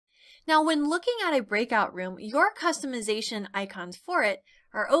Now, when looking at a breakout room, your customization icons for it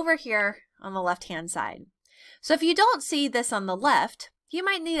are over here on the left-hand side. So if you don't see this on the left, you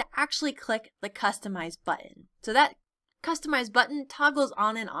might need to actually click the Customize button. So that Customize button toggles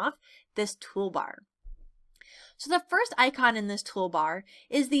on and off this toolbar. So the first icon in this toolbar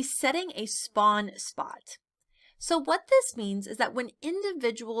is the Setting a Spawn Spot. So what this means is that when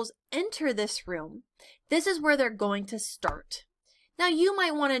individuals enter this room, this is where they're going to start. Now you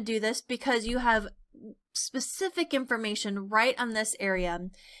might want to do this because you have specific information right on this area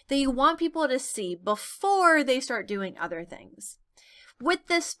that you want people to see before they start doing other things. With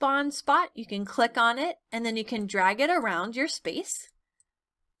this spawn spot, you can click on it and then you can drag it around your space.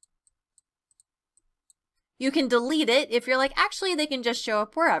 You can delete it if you're like, actually they can just show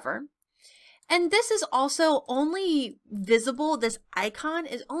up wherever. And this is also only visible, this icon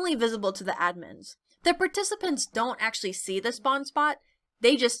is only visible to the admins. The participants don't actually see the spawn spot,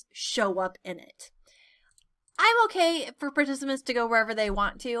 they just show up in it. I'm okay for participants to go wherever they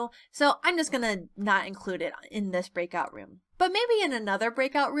want to, so I'm just gonna not include it in this breakout room. But maybe in another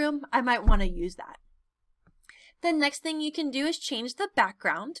breakout room, I might want to use that. The next thing you can do is change the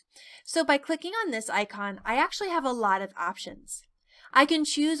background. So by clicking on this icon, I actually have a lot of options. I can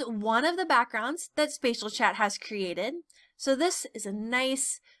choose one of the backgrounds that SpatialChat has created. So this is a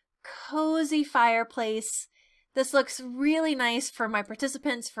nice, cozy fireplace. This looks really nice for my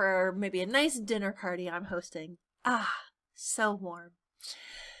participants for maybe a nice dinner party I'm hosting. Ah, so warm.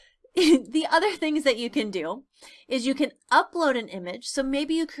 The other things that you can do is you can upload an image. So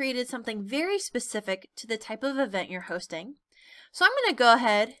maybe you created something very specific to the type of event you're hosting. So I'm going to go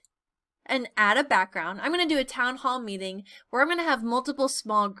ahead and add a background. I'm going to do a town hall meeting where I'm going to have multiple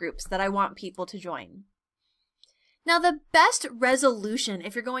small groups that I want people to join. Now the best resolution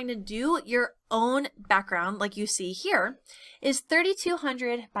if you're going to do your own background like you see here is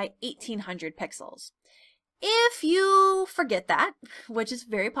 3200 by 1800 pixels. If you forget that, which is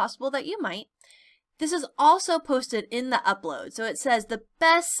very possible that you might, this is also posted in the upload. So it says the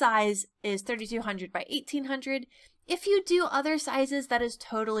best size is 3200 by 1800. If you do other sizes, that is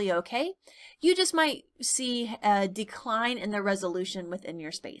totally okay. You just might see a decline in the resolution within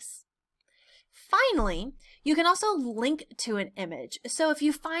your space. Finally, you can also link to an image. So if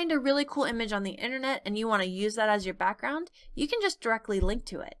you find a really cool image on the internet and you want to use that as your background, you can just directly link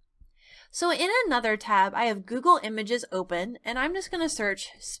to it. So in another tab, I have Google Images open and I'm just going to search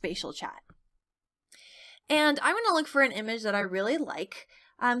SpatialChat. And I'm going to look for an image that I really like.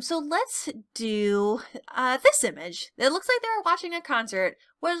 So let's do this image. It looks like they're watching a concert,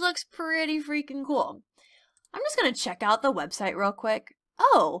 which looks pretty freaking cool. I'm just going to check out the website real quick.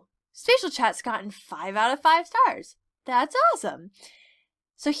 Oh, SpatialChat's gotten 5 out of 5 stars. That's awesome.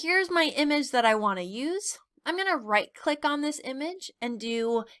 So here's my image that I want to use. I'm going to right click on this image and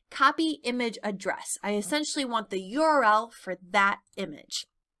do copy image address. I essentially want the URL for that image.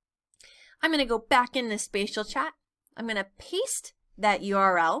 I'm going to go back into SpatialChat. I'm going to paste that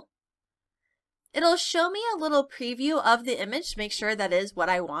URL. It'll show me a little preview of the image to make sure that is what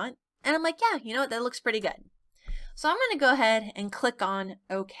I want. And I'm like, yeah, you know what, that looks pretty good. So I'm going to go ahead and click on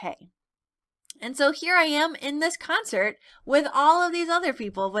OK. And so here I am in this concert with all of these other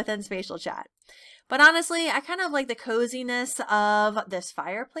people within SpatialChat. But honestly, I kind of like the coziness of this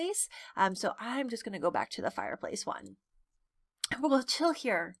fireplace. So I'm just going to go back to the fireplace one. We'll chill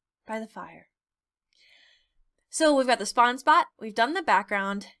here by the fire. So we've got the spawn spot, we've done the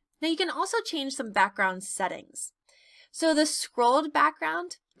background. Now you can also change some background settings. So the scrolled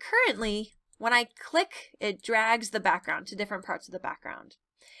background, currently when I click, it drags the background to different parts of the background.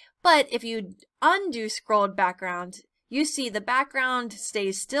 But if you undo scrolled background, you see the background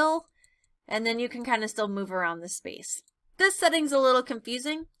stays still and then you can kind of still move around the space. This setting's a little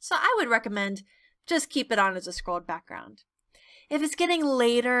confusing, so I would recommend just keep it on as a scrolled background. If it's getting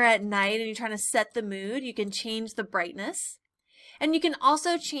later at night and you're trying to set the mood, you can change the brightness. And you can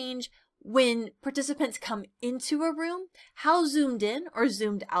also change when participants come into a room, how zoomed in or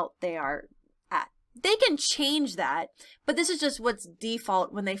zoomed out they are at. They can change that, but this is just what's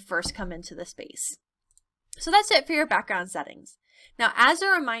default when they first come into the space. So that's it for your background settings. Now, as a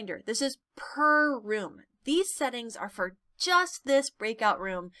reminder, this is per room. These settings are for just this breakout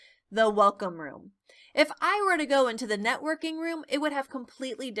room, the welcome room. If I were to go into the networking room, it would have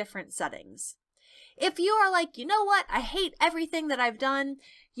completely different settings. If you are like, you know what, I hate everything that I've done,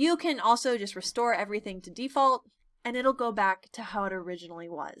 you can also just restore everything to default and it'll go back to how it originally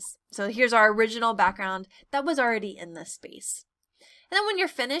was. So here's our original background that was already in this space. And then when you're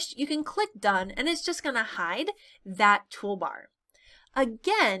finished, you can click done and it's just going to hide that toolbar.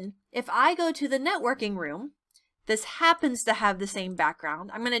 Again, if I go to the networking room, This happens to have the same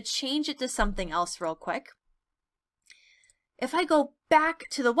background. I'm going to change it to something else real quick. If I go back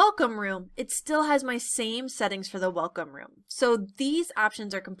to the welcome room, it still has my same settings for the welcome room. So these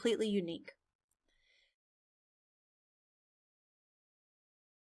options are completely unique.